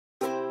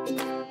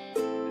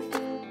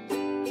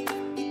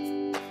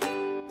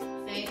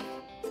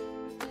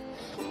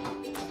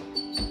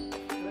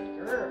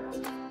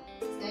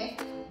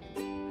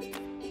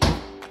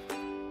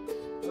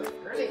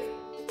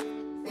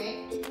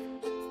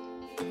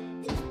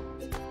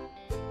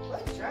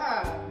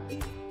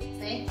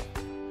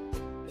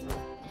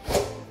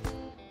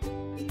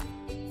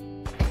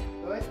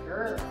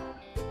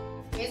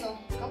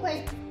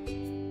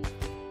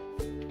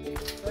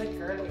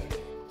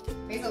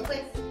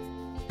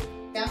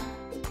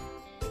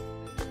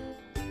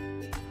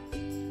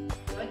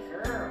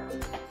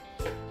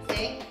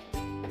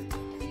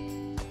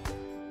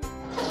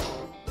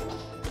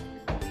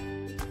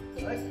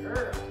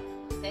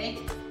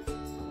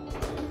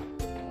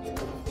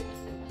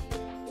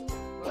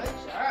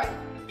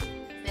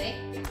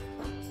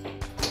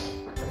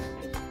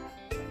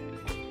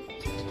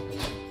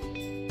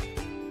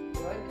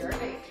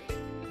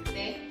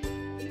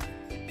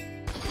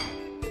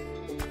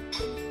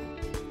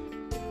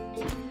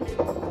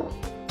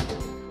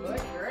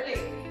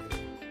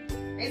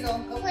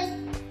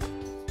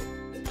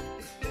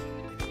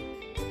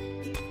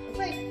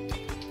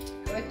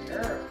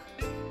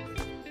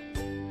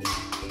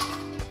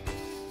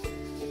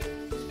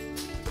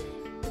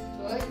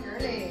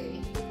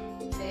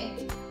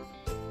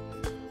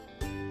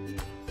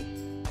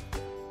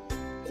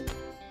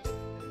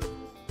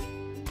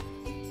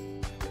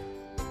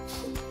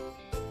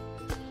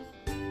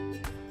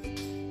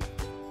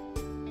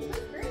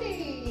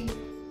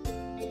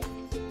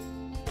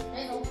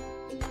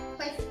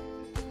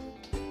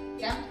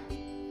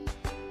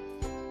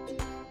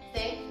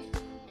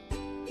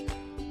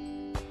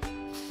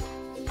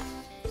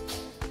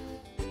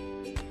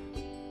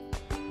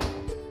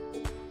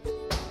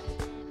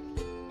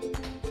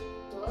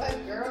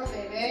girl,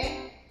 baby.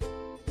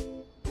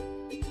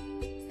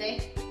 Stay.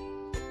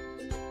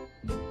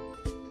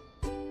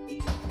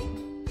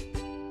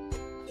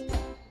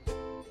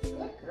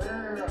 Good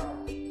girl.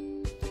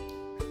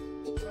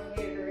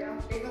 Okay, girl.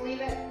 Baby,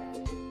 leave it.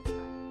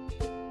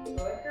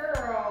 Good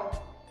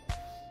girl.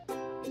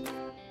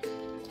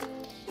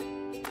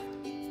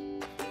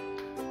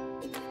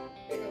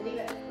 Baby, leave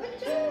it. Good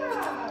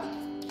job.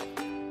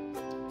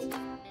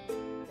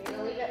 Baby,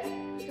 leave it.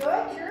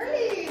 Good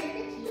girlie.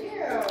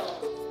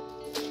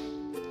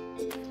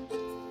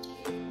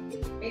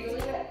 Baby,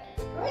 leave it.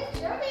 Good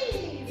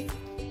jobbies.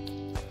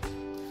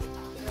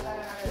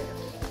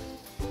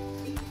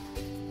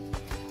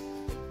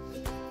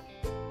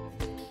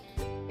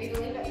 Baby,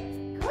 leave it.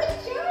 Good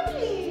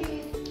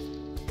jobbies.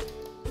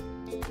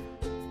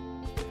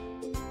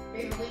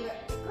 Baby, leave it.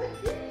 Good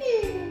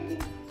jobbies.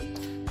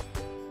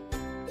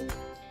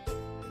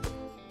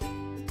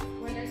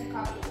 When there's a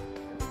coffee.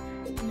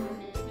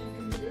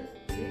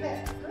 Leave it.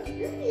 Good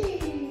jobbies.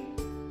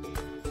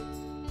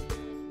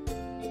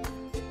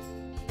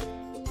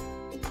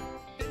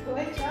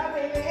 Good job,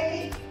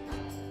 baby.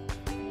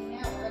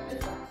 Now, what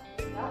this one?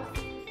 Milk?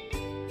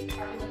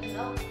 Are you with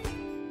milk?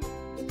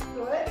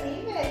 Good,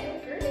 leave it.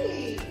 Good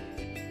girlie.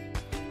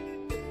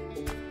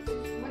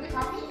 Want the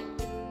coffee?